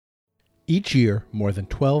Each year, more than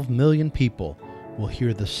 12 million people will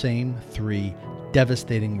hear the same three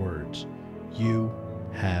devastating words: you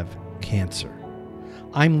have cancer.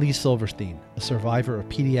 I'm Lee Silverstein, a survivor of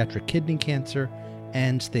pediatric kidney cancer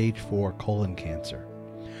and stage 4 colon cancer.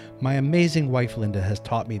 My amazing wife Linda has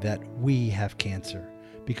taught me that we have cancer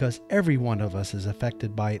because every one of us is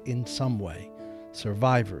affected by it in some way.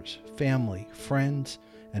 Survivors, family, friends,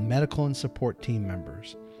 and medical and support team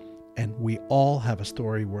members. And we all have a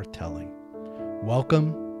story worth telling.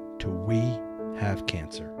 Welcome to We Have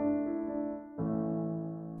Cancer.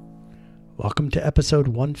 Welcome to episode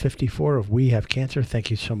 154 of We Have Cancer. Thank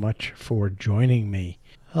you so much for joining me.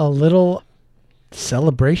 A little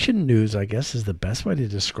celebration news, I guess, is the best way to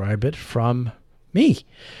describe it from me.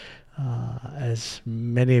 As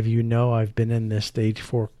many of you know, I've been in this stage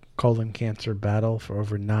 4 colon cancer battle for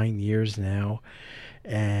over 9 years now.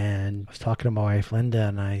 And I was talking to my wife Linda,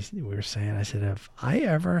 and I said, have I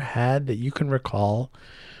ever had, that you can recall,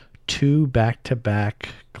 2 back-to-back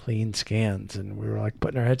clean scans? And we were like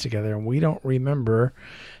putting our heads together, and we don't remember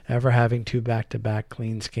ever having 2 back-to-back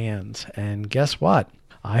clean scans. And guess what?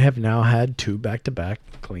 I have now had 2 back-to-back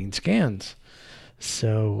clean scans.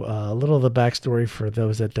 So a little of the backstory for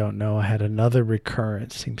those that don't know: I had another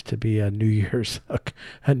recurrence. Seems to be a New Year's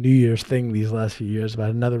thing these last few years,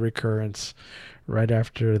 but another recurrence right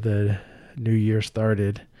after the new year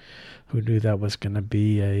started. Who knew that was going to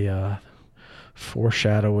be a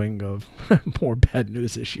foreshadowing of more bad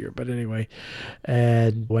news this year? But anyway,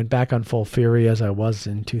 and went back on full fury as I was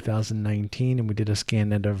in 2019, and we did a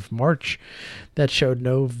scan end of March that showed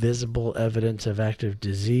no visible evidence of active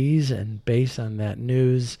disease. And based on that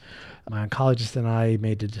news, my oncologist and I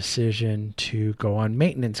made the decision to go on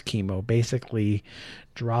maintenance chemo, basically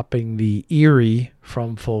dropping the ERI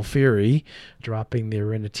from FOLFIRI, dropping the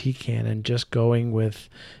irinotecan, and just going with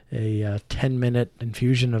a 10-minute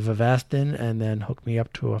infusion of Avastin, and then hooked me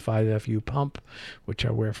up to a 5FU pump, which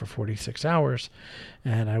I wear for 46 hours.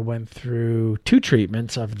 And I went through 2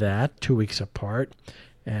 treatments of that, 2 weeks apart.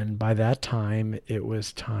 And by that time, it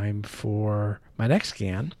was time for my next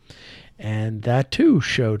scan. And that too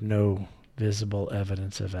showed no visible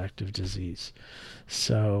evidence of active disease.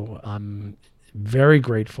 So I'm very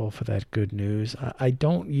grateful for that good news. I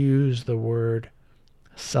don't use the word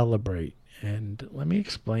celebrate, and let me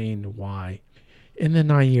explain why. In the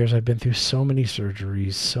 9 years, I've been through so many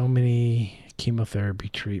surgeries, so many chemotherapy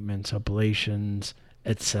treatments, ablations,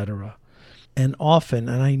 etc. And often,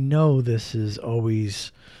 and I know this is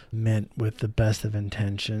always meant with the best of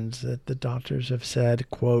intentions, that the doctors have said,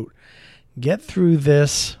 quote, get through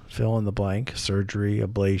this, fill in the blank, surgery,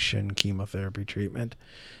 ablation, chemotherapy treatment,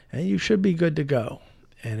 and you should be good to go.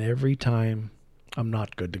 And every time I'm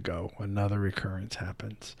not good to go, another recurrence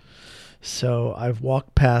happens. So I've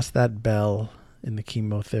walked past that bell in the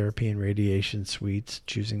chemotherapy and radiation suites,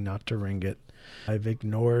 choosing not to ring it. I've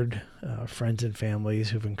ignored friends and families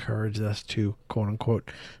who've encouraged us to, quote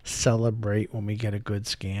unquote, celebrate when we get a good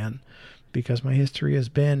scan, because my history has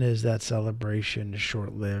been is that celebration is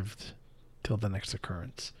short-lived till the next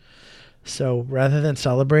occurrence. So rather than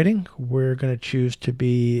celebrating, we're going to choose to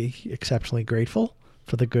be exceptionally grateful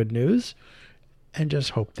for the good news and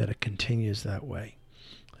just hope that it continues that way.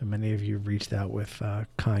 And many of you reached out with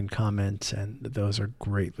kind comments, and those are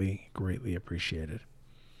greatly, greatly appreciated.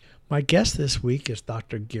 My guest this week is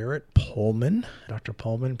Dr. Garrett Pohlman. Dr.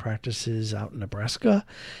 Pohlman practices out in Nebraska.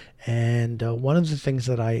 And one of the things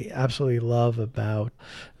that I absolutely love about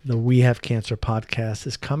the We Have Cancer podcast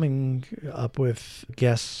is coming up with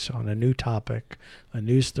guests on a new topic, a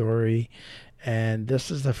new story. And this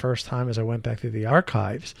is the first time, as I went back through the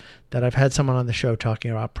archives, that I've had someone on the show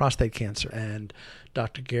talking about prostate cancer. And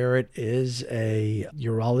Dr. Garrett is a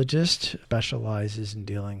urologist, specializes in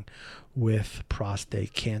dealing with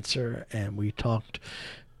prostate cancer. And we talked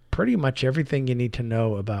pretty much everything you need to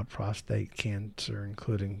know about prostate cancer,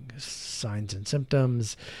 including signs and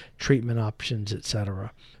symptoms, treatment options,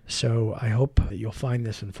 etc. So I hope you'll find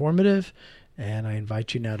this informative. And I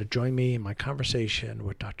invite you now to join me in my conversation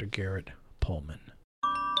with Dr. Garrett Pohlman.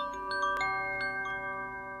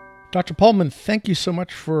 Dr. Pohlman, thank you so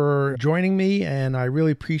much for joining me, and I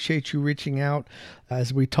really appreciate you reaching out.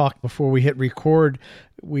 As we talked before we hit record,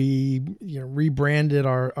 we rebranded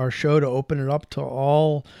our show to open it up to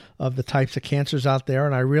all of the types of cancers out there,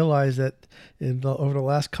 and I realized that over the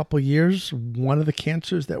last couple of years, one of the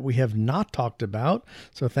cancers that we have not talked about,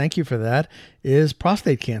 so thank you for that, is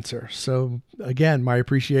prostate cancer. So again, my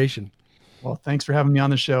appreciation. Well, thanks for having me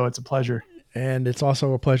on the show. It's a pleasure. And it's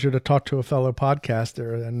also a pleasure to talk to a fellow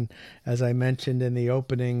podcaster. And as I mentioned in the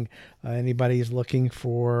opening, anybody is looking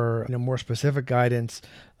for more specific guidance,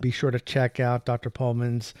 be sure to check out Dr.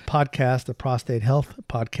 Pullman's podcast, the Prostate Health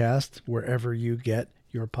Podcast, wherever you get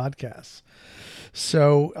your podcasts.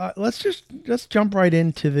 So let's jump right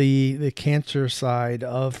into the cancer side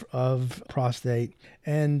of prostate.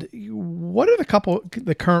 And what are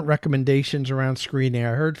the current recommendations around screening?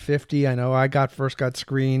 I heard 50. I know I got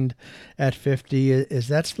screened at 50. Is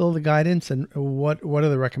that still the guidance? And what are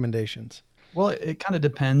the recommendations? Well, it kind of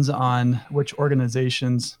depends on which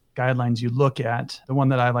organization's guidelines you look at. The one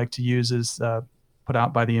that I like to use is put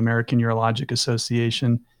out by the American Urologic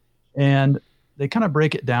Association. And they kind of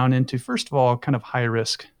break it down into, first of all, kind of high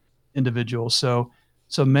risk individuals. So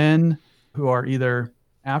men who are either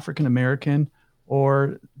African American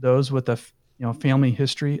or those with a family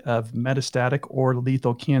history of metastatic or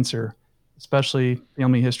lethal cancer, especially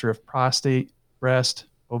family history of prostate, breast,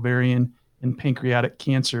 ovarian, and pancreatic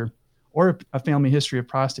cancer, or a family history of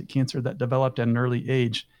prostate cancer that developed at an early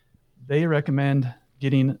age. They recommend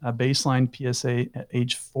getting a baseline PSA at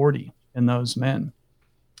age 40 in those men.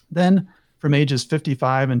 Then from ages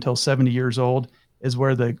 55 until 70 years old is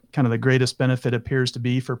where the kind of the greatest benefit appears to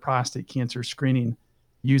be for prostate cancer screening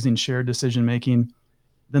using shared decision making.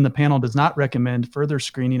 Then the panel does not recommend further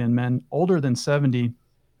screening in men older than 70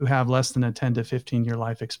 who have less than a 10 to 15 year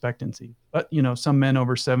life expectancy. But some men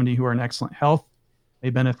over 70 who are in excellent health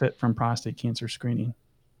may benefit from prostate cancer screening.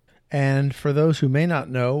 And for those who may not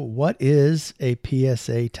know, what is a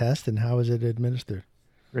PSA test and how is it administered?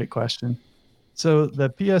 Great question. So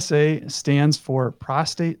the PSA stands for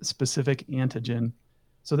prostate-specific antigen.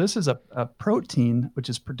 So this is a protein which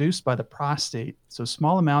is produced by the prostate. So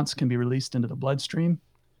small amounts can be released into the bloodstream.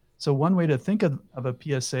 So one way to think of a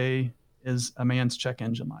PSA is a man's check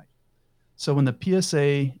engine light. So when the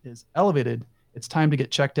PSA is elevated, it's time to get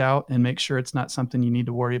checked out and make sure it's not something you need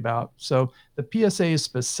to worry about. So the PSA is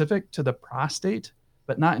specific to the prostate,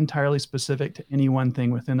 but not entirely specific to any one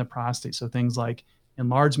thing within the prostate. So things like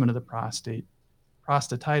enlargement of the prostate,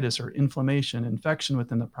 prostatitis or inflammation, infection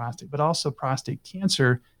within the prostate, but also prostate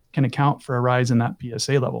cancer can account for a rise in that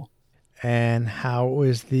PSA level. And how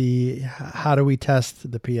do we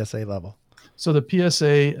test the PSA level? So the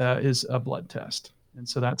PSA is a blood test. And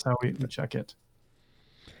so that's how we check it.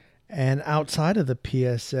 And outside of the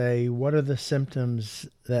PSA, what are the symptoms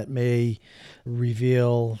that may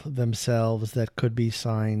reveal themselves that could be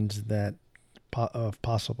signs of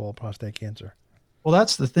possible prostate cancer? Well,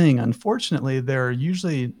 that's the thing. Unfortunately, there are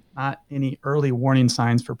usually not any early warning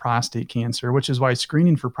signs for prostate cancer, which is why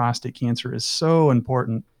screening for prostate cancer is so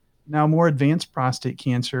important. Now, more advanced prostate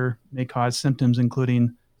cancer may cause symptoms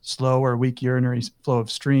including slow or weak urinary flow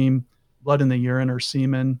of stream, blood in the urine or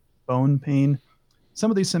semen, bone pain.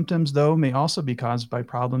 Some of these symptoms, though, may also be caused by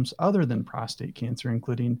problems other than prostate cancer,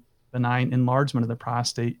 including benign enlargement of the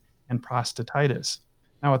prostate and prostatitis.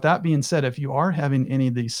 Now, with that being said, if you are having any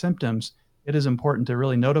of these symptoms, it is important to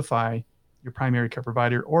really notify your primary care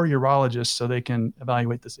provider or urologist so they can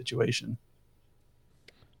evaluate the situation.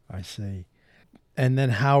 I see. And then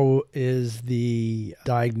how is the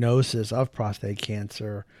diagnosis of prostate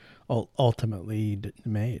cancer ultimately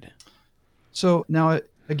made? So now,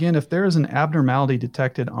 again, if there is an abnormality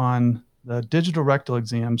detected on the digital rectal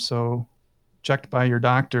exam, so checked by your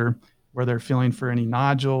doctor, where they're feeling for any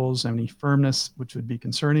nodules, any firmness, which would be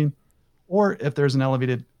concerning, or if there's an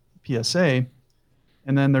elevated PSA.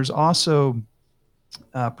 And then there's also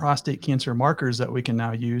prostate cancer markers that we can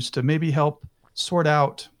now use to maybe help sort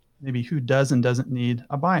out maybe who does and doesn't need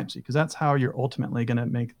a biopsy, because that's how you're ultimately going to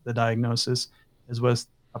make the diagnosis, is with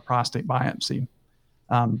a prostate biopsy.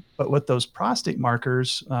 But with those prostate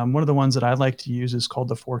markers, one of the ones that I like to use is called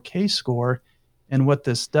the 4K score. And what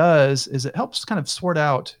this does is it helps kind of sort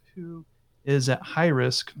out who is at high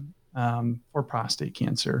risk for prostate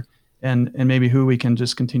cancer, and maybe who we can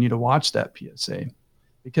just continue to watch that PSA.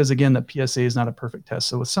 Because again, the PSA is not a perfect test.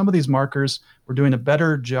 So with some of these markers, we're doing a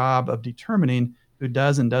better job of determining who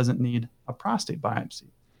does and doesn't need a prostate biopsy.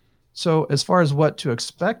 So as far as what to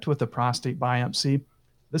expect with a prostate biopsy,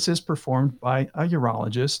 this is performed by a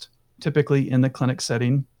urologist, typically in the clinic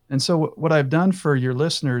setting. And so what I've done for your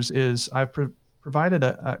listeners is I've provided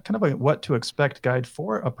a kind of a what to expect guide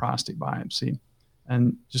for a prostate biopsy.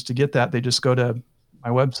 And just to get that, they just go to my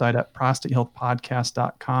website at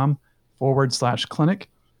prostatehealthpodcast.com/clinic.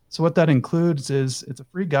 So what that includes is it's a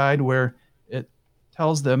free guide where it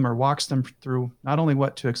tells them or walks them through not only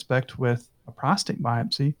what to expect with a prostate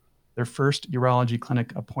biopsy, their first urology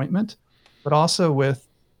clinic appointment, but also with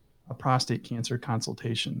a prostate cancer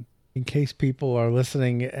consultation. In case people are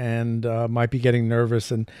listening and might be getting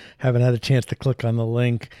nervous and haven't had a chance to click on the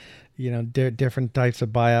link, different types of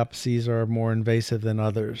biopsies are more invasive than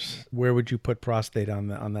others. Where would you put prostate on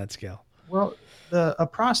that scale? Well, a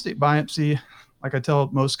prostate biopsy, like I tell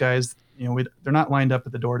most guys, they're not lined up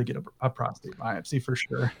at the door to get a prostate biopsy for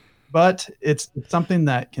sure, but it's something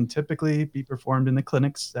that can typically be performed in the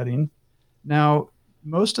clinic setting. Now,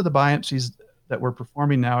 most of the biopsies that we're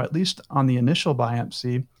performing now, at least on the initial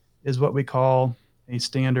biopsy, is what we call a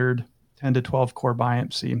standard 10 to 12 core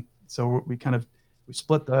biopsy. So we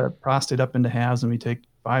split the prostate up into halves, and we take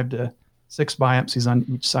 5 to 6 biopsies on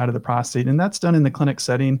each side of the prostate. And that's done in the clinic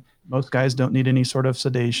setting. Most guys don't need any sort of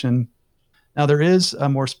sedation. Now, there is a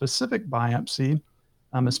more specific biopsy,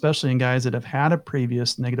 especially in guys that have had a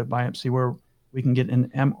previous negative biopsy, where we can get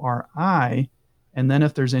an MRI. And then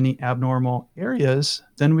if there's any abnormal areas,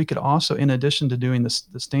 then we could also, in addition to doing the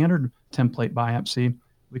standard template biopsy,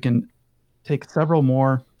 we can take several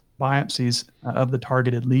more biopsies of the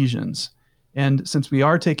targeted lesions. And since we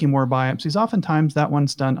are taking more biopsies, oftentimes that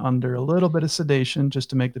one's done under a little bit of sedation just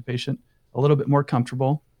to make the patient a little bit more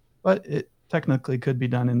comfortable, but it technically could be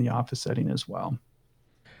done in the office setting as well.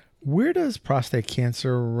 Where does prostate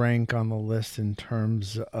cancer rank on the list in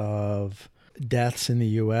terms of deaths in the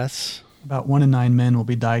U.S.? About 1 in 9 men will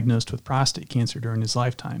be diagnosed with prostate cancer during his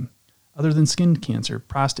lifetime. Other than skin cancer,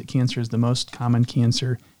 prostate cancer is the most common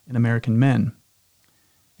cancer in American men.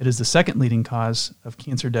 It is the second leading cause of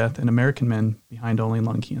cancer death in American men, behind only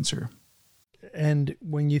lung cancer. And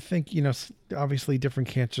when you think, obviously different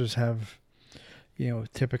cancers have,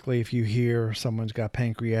 typically if you hear someone's got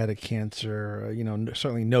pancreatic cancer,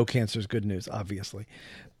 certainly no cancer is good news, obviously.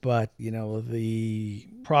 But, the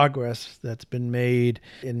progress that's been made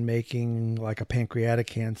in making like a pancreatic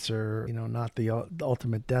cancer, not the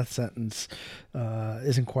ultimate death sentence,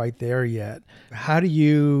 isn't quite there yet. How do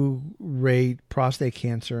you rate prostate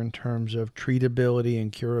cancer in terms of treatability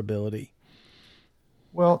and curability?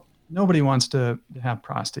 Well, nobody wants to have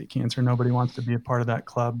prostate cancer. Nobody wants to be a part of that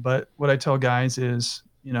club. But what I tell guys is,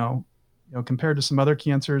 compared to some other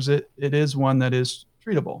cancers, it is one that is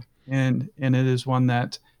treatable. And it is one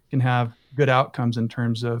that can have good outcomes in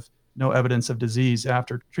terms of no evidence of disease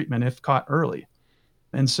after treatment if caught early.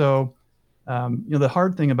 And so, the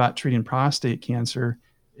hard thing about treating prostate cancer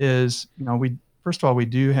is, we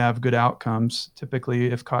do have good outcomes typically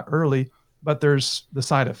if caught early, but there's the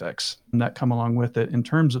side effects that come along with it in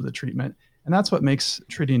terms of the treatment. And that's what makes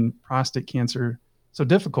treating prostate cancer so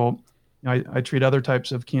difficult. I treat other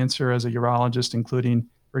types of cancer as a urologist, including,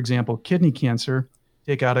 for example, kidney cancer.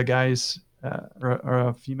 Take out a guy's or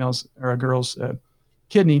a female's or a girl's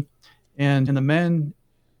kidney, and in the men,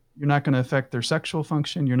 you're not going to affect their sexual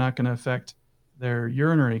function. You're not going to affect their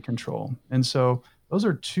urinary control. And so those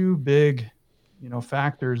are two big,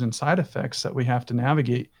 factors and side effects that we have to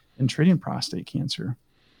navigate in treating prostate cancer.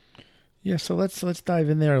 Yeah, so let's dive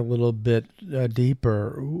in there a little bit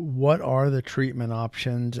deeper. What are the treatment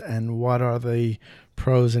options, and what are the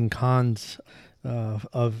pros and cons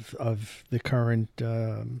of the current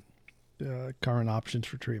options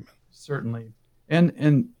for treatment? Certainly,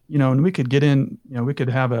 and we could get in. We could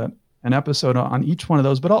have an episode on each one of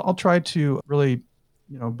those, but I'll try to really,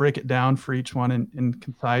 break it down for each one in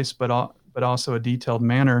concise, but also a detailed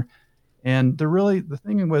manner. And the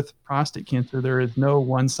thing with prostate cancer, there is no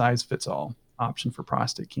one size fits all option for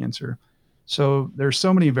prostate cancer. So there's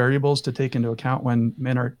so many variables to take into account when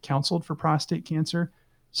men are counseled for prostate cancer.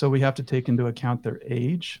 So we have to take into account their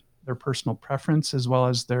age, their personal preference, as well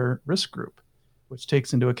as their risk group, which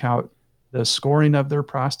takes into account the scoring of their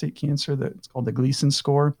prostate cancer. It's called the Gleason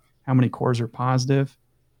score, how many cores are positive,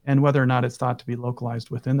 and whether or not it's thought to be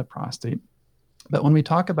localized within the prostate. But when we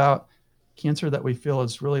talk about cancer that we feel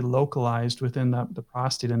is really localized within the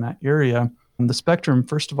prostate in that area, the spectrum,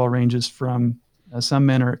 first of all, ranges from some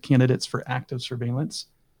men are candidates for active surveillance.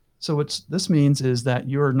 So what this means is that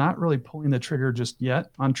you're not really pulling the trigger just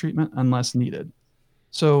yet on treatment unless needed.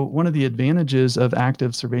 So one of the advantages of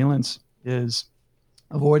active surveillance is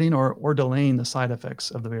avoiding or delaying the side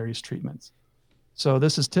effects of the various treatments. So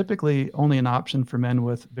this is typically only an option for men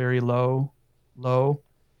with very low,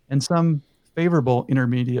 and some favorable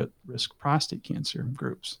intermediate risk prostate cancer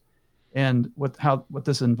groups. And what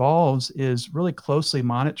this involves is really closely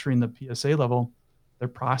monitoring the PSA level, their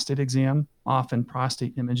prostate exam, often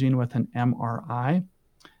prostate imaging with an MRI,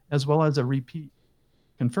 as well as a repeat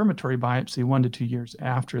confirmatory biopsy 1 to 2 years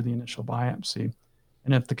after the initial biopsy.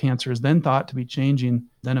 And if the cancer is then thought to be changing,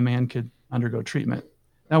 then a man could undergo treatment.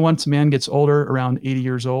 Now, once a man gets older, around 80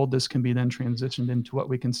 years old, this can be then transitioned into what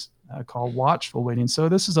we can call watchful waiting. So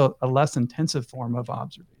this is a less intensive form of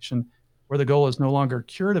observation where the goal is no longer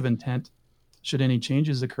curative intent should any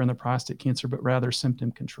changes occur in the prostate cancer, but rather symptom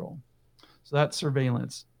control. So that's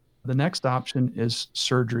surveillance. The next option is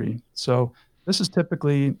surgery. So this is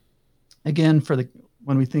typically, again,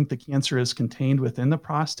 when we think the cancer is contained within the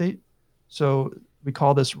prostate. So we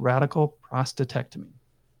call this radical prostatectomy.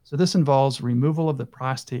 So this involves removal of the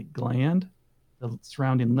prostate gland, the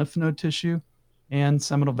surrounding lymph node tissue, and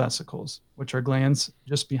seminal vesicles, which are glands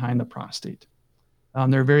just behind the prostate.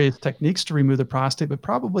 There are various techniques to remove the prostate, but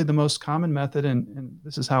probably the most common method, and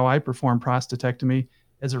this is how I perform prostatectomy,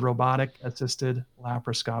 is a robotic-assisted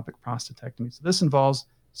laparoscopic prostatectomy. So this involves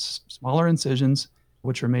smaller incisions,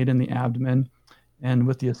 which are made in the abdomen, and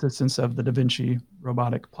with the assistance of the Da Vinci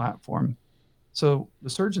robotic platform. So the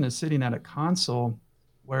surgeon is sitting at a console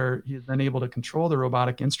where he is then able to control the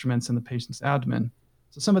robotic instruments in the patient's abdomen.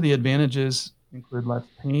 So some of the advantages include less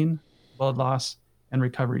pain, blood loss, and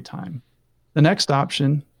recovery time. The next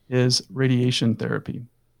option is radiation therapy.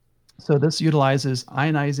 So this utilizes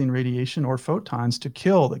ionizing radiation or photons to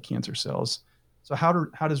kill the cancer cells. So how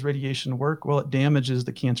does radiation work? Well, it damages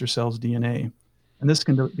the cancer cell's DNA. And this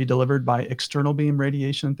can be delivered by external beam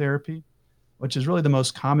radiation therapy, which is really the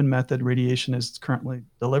most common method radiation is currently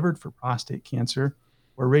delivered for prostate cancer,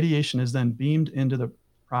 where radiation is then beamed into the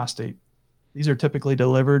prostate. These are typically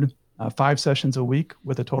delivered 5 sessions a week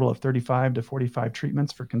with a total of 35 to 45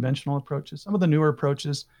 treatments for conventional approaches. Some of the newer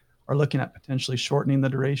approaches are looking at potentially shortening the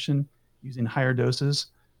duration using higher doses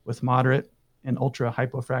with moderate and ultra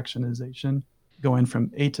hypofractionization, going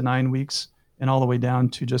from 8 to 9 weeks and all the way down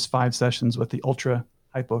to just 5 sessions with the ultra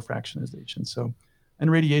hypofractionization. So, and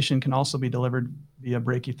radiation can also be delivered via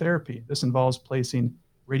brachytherapy. This involves placing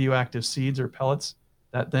radioactive seeds or pellets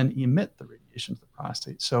that then emit the radiation to the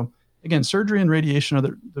prostate. So again, surgery and radiation are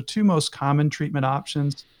the two most common treatment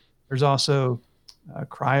options. There's also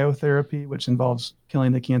cryotherapy, which involves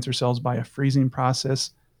killing the cancer cells by a freezing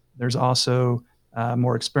process. There's also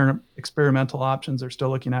more experimental options they're still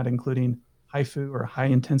looking at, including HIFU or high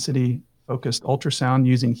intensity focused ultrasound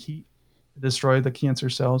using heat to destroy the cancer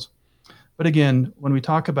cells. But again, when we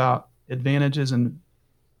talk about advantages and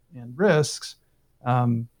risks,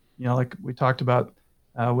 like we talked about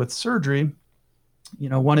with surgery,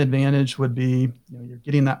 one advantage would be, you're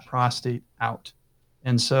getting that prostate out.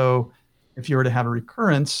 And so if you were to have a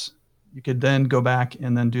recurrence, you could then go back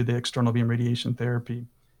and then do the external beam radiation therapy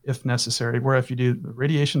if necessary. Where if you do the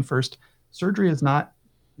radiation first, surgery is not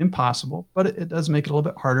impossible, but it does make it a little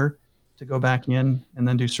bit harder to go back in and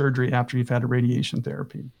then do surgery after you've had a radiation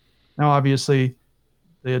therapy. Now, obviously,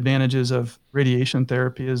 the advantages of radiation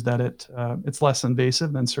therapy is that it's less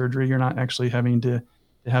invasive than surgery. You're not actually having to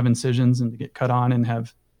have incisions and to get cut on and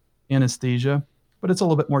have anesthesia, but it's a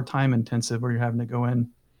little bit more time intensive where you're having to go in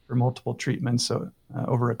for multiple treatments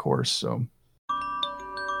over a course. So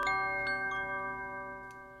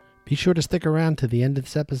be sure to stick around to the end of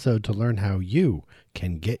this episode to learn how you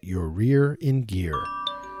can get your rear in gear.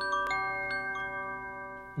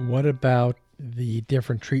 What about the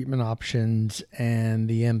different treatment options and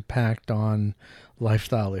the impact on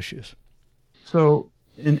lifestyle issues? So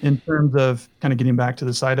in terms of kind of getting back to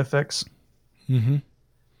the side effects. Mm-hmm.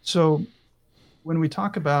 So when we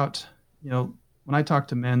talk about, when I talk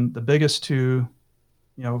to men, the biggest two,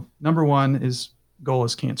 number one goal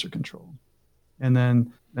is cancer control. And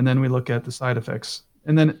then we look at the side effects.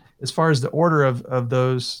 And then as far as the order of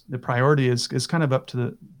those, the priority is kind of up to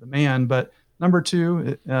the man. But number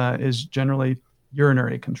two is generally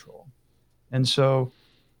urinary control. And so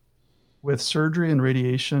with surgery and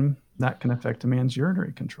radiation, that can affect a man's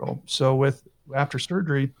urinary control. So after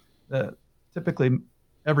surgery, typically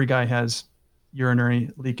every guy has urinary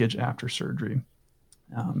leakage after surgery.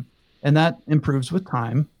 And that improves with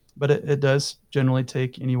time, but it does generally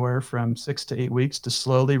take anywhere from 6 to 8 weeks to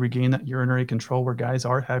slowly regain that urinary control, where guys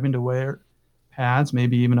are having to wear pads,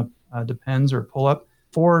 maybe even a Depends or pull-up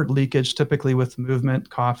for leakage, typically with movement,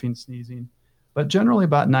 coughing, sneezing. But generally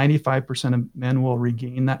about 95% of men will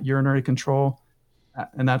regain that urinary control,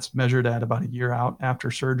 and that's measured at about a year out after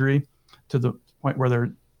surgery, to the point where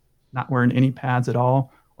they're not wearing any pads at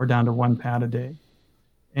all or down to 1 pad a day.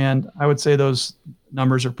 And I would say those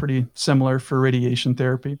numbers are pretty similar for radiation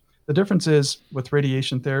therapy. The difference is with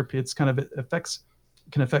radiation therapy, it can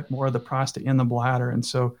affect more of the prostate and the bladder. And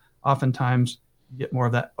so oftentimes you get more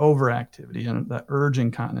of that overactivity and that urge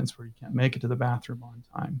incontinence where you can't make it to the bathroom on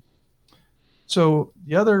time. So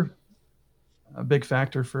the other big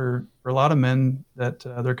factor for a lot of men that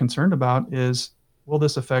they're concerned about is, will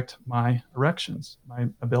this affect my erections, my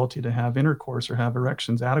ability to have intercourse or have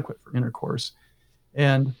erections adequate for intercourse?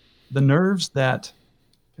 And the nerves that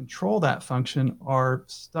control that function are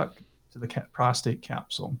stuck to the prostate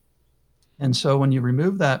capsule. And so when you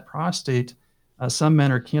remove that prostate, some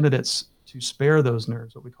men are candidates to spare those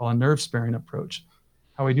nerves, what we call a nerve sparing approach.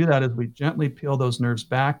 How we do that is we gently peel those nerves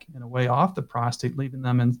back in a way off the prostate, leaving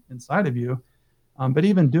them inside of you. But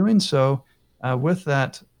even doing so, with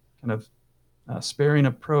that kind of sparing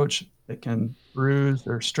approach, it can bruise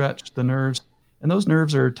or stretch the nerves, and those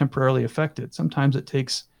nerves are temporarily affected. Sometimes it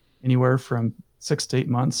takes anywhere from 6 to 8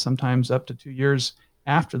 months, sometimes up to 2 years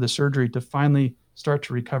after the surgery to finally start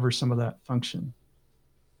to recover some of that function.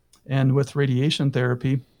 And with radiation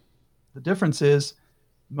therapy, the difference is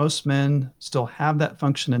most men still have that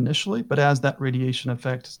function initially, but as that radiation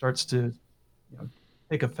effect starts to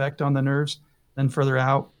take effect on the nerves, then further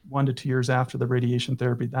out, 1 to 2 years after the radiation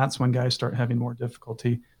therapy, that's when guys start having more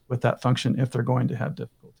difficulty with that function if they're going to have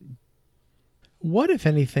difficulty. What, if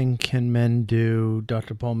anything, can men do,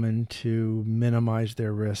 Dr. Pullman, to minimize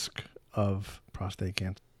their risk of prostate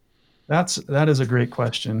cancer? That is a great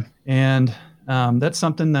question. And that's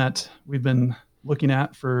something that we've been looking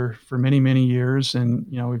at for many, many years. And,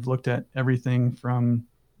 we've looked at everything from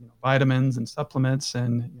vitamins and supplements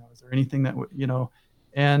and, is there anything that,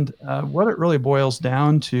 and what it really boils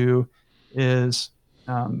down to is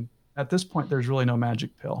at this point, there's really no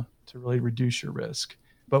magic pill to really reduce your risk.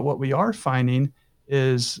 But what we are finding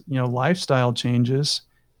is, lifestyle changes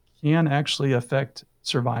can actually affect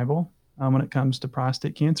survival when it comes to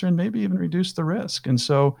prostate cancer and maybe even reduce the risk. And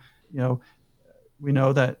so, we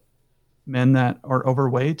know that men that are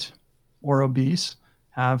overweight or obese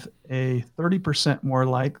have a 30% more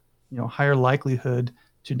higher likelihood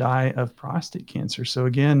to die of prostate cancer. So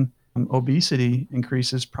again, obesity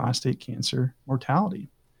increases prostate cancer mortality.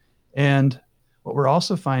 And what we're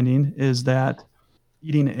also finding is that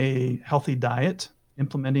eating a healthy diet,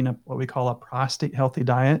 implementing what we call a prostate healthy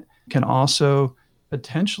diet, can also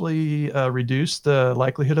potentially reduce the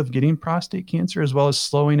likelihood of getting prostate cancer, as well as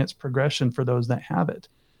slowing its progression for those that have it.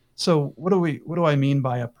 So what do I mean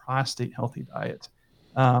by a prostate healthy diet?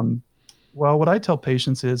 Well, what I tell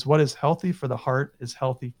patients is what is healthy for the heart is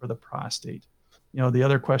healthy for the prostate. The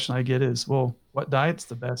other question I get is, well, what diet's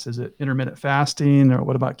the best? Is it intermittent fasting, or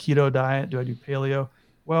what about keto diet? Do I do paleo?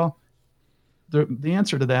 Well, the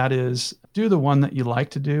answer to that is do the one that you like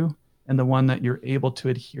to do and the one that you're able to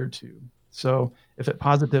adhere to. So if it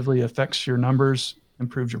positively affects your numbers,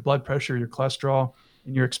 improves your blood pressure, your cholesterol,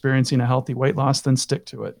 and you're experiencing a healthy weight loss, then stick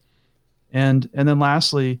to it. And then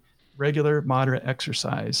lastly, regular moderate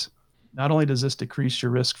exercise. Not only does this decrease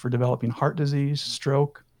your risk for developing heart disease,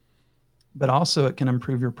 stroke, but also it can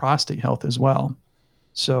improve your prostate health as well.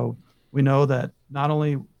 So we know that not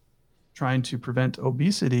only trying to prevent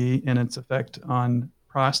obesity and its effect on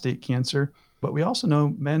prostate cancer, but we also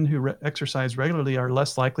know men who exercise regularly are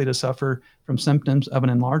less likely to suffer from symptoms of an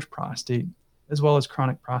enlarged prostate, as well as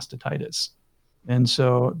chronic prostatitis. And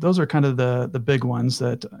so those are kind of the big ones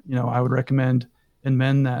that, I would recommend in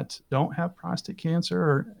men that don't have prostate cancer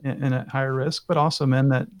or in at higher risk, but also men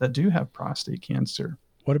that do have prostate cancer.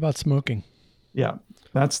 What about smoking? Yeah,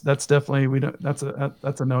 that's definitely, that's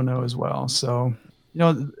a no-no as well. So,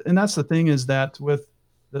 and that's the thing is that with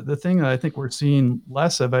the thing that I think we're seeing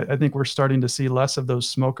less of, I think we're starting to see less of those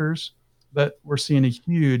smokers, but we're seeing a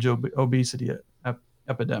huge obesity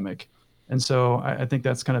epidemic. And so I think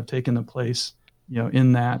that's kind of taken the place,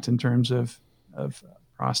 in terms of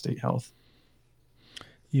prostate health.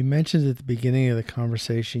 You mentioned at the beginning of the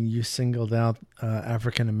conversation, you singled out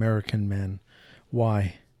African-American men.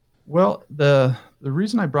 Why? Well, the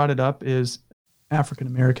reason I brought it up is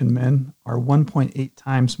African-American men are 1.8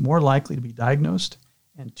 times more likely to be diagnosed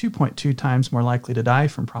and 2.2 times more likely to die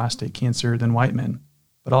from prostate cancer than white men.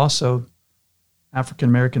 But also,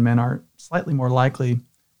 African-American men are slightly more likely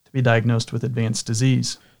to be diagnosed with advanced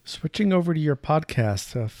disease. Switching over to your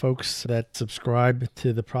podcast, folks that subscribe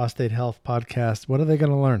to the Prostate Health Podcast, what are they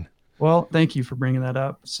going to learn? Well, thank you for bringing that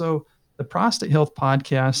up. So the Prostate Health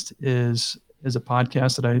Podcast is a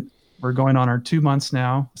podcast that we're going on our 2 months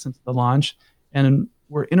now since the launch, and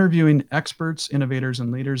we're interviewing experts, innovators,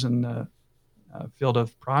 and leaders in the field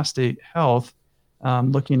of prostate health,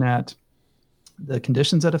 looking at the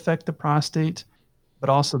conditions that affect the prostate, but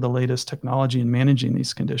also the latest technology in managing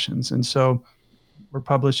these conditions. And so we're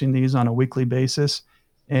publishing these on a weekly basis,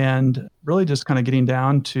 and really just kind of getting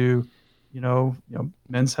down to,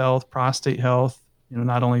 men's health, prostate health,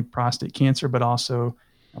 not only prostate cancer, but also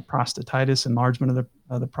prostatitis, enlargement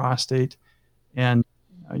of the prostate. And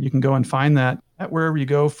you can go and find that at wherever you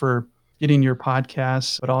go for getting your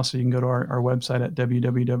podcasts, but also you can go to our website at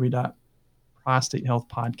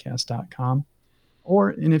www.prostatehealthpodcast.com.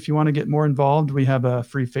 And if you want to get more involved, we have a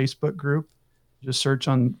free Facebook group. Just search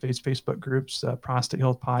on Facebook groups, Prostate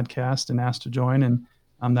Health Podcast, and ask to join. And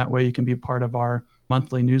That way you can be part of our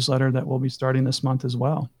monthly newsletter that we'll be starting this month as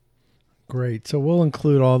well. Great. So we'll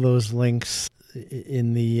include all those links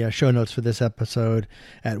in the show notes for this episode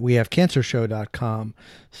at wehavecancershow.com.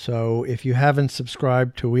 So if you haven't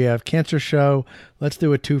subscribed to We Have Cancer Show, let's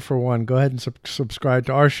do a 2-for-1. Go ahead and subscribe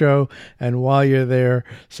to our show. And while you're there,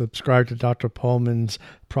 subscribe to Dr. Pohlman's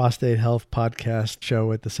Prostate Health Podcast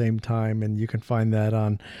show at the same time. And you can find that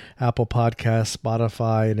on Apple Podcasts,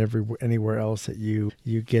 Spotify, and anywhere else that you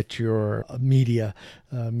get your media,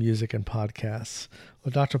 music, and podcasts.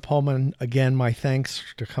 Well, Dr. Pohlman, again, my thanks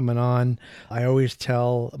for coming on. I always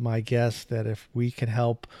tell my guests that if we can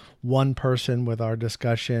help one person with our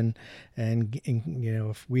discussion, and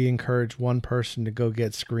if we encourage one person to go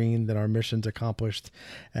get screened, then our mission's accomplished.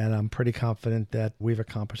 And I'm pretty confident that we've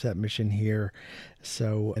accomplished that mission here.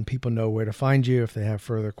 So, and people know where to find you if they have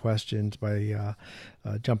further questions by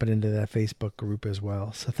jumping into that Facebook group as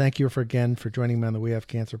well. So thank you again for joining me on the We Have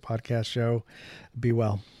Cancer podcast show. Be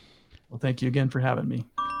well. Well, thank you again for having me.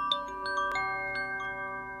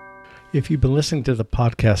 If you've been listening to the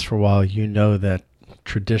podcast for a while, you know that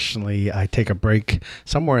traditionally I take a break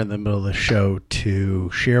somewhere in the middle of the show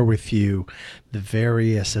to share with you the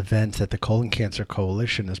various events that the Colon Cancer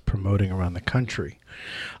Coalition is promoting around the country.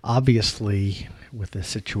 Obviously, with the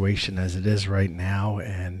situation as it is right now,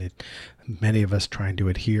 and many of us trying to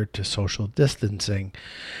adhere to social distancing,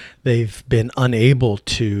 they've been unable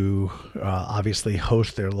to obviously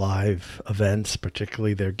host their live events,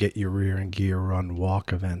 particularly their Get Your Rear and Gear Run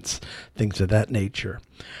Walk events, things of that nature.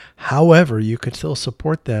 However, you can still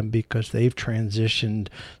support them because they've transitioned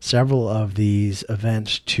several of these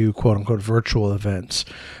events to quote-unquote virtual events.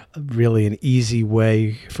 Really an easy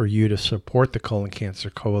way for you to support the Colon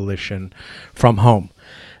Cancer Coalition from home.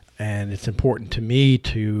 And it's important to me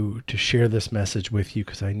to share this message with you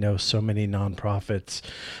because I know so many nonprofits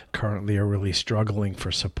currently are really struggling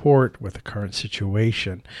for support with the current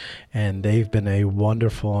situation. And they've been a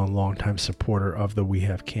wonderful and longtime supporter of the We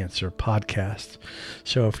Have Cancer podcast.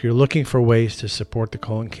 So if you're looking for ways to support the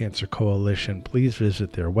Colon Cancer Coalition, please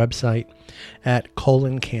visit their website at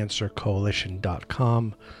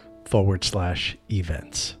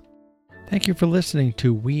coloncancercoalition.com/events. Thank you for listening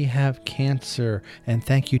to We Have Cancer, and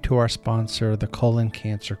thank you to our sponsor, the Colon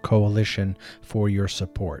Cancer Coalition, for your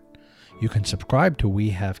support. You can subscribe to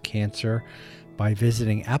We Have Cancer by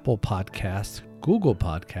visiting Apple Podcasts, Google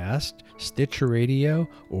Podcasts, Stitcher Radio,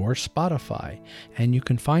 or Spotify. And you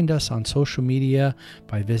can find us on social media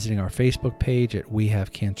by visiting our Facebook page at We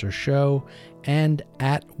Have Cancer Show and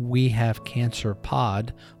at We Have Cancer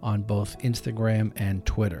Pod on both Instagram and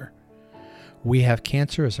Twitter. We Have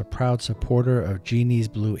Cancer is a proud supporter of Genie's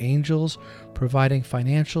Blue Angels, providing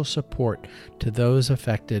financial support to those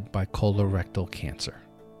affected by colorectal cancer.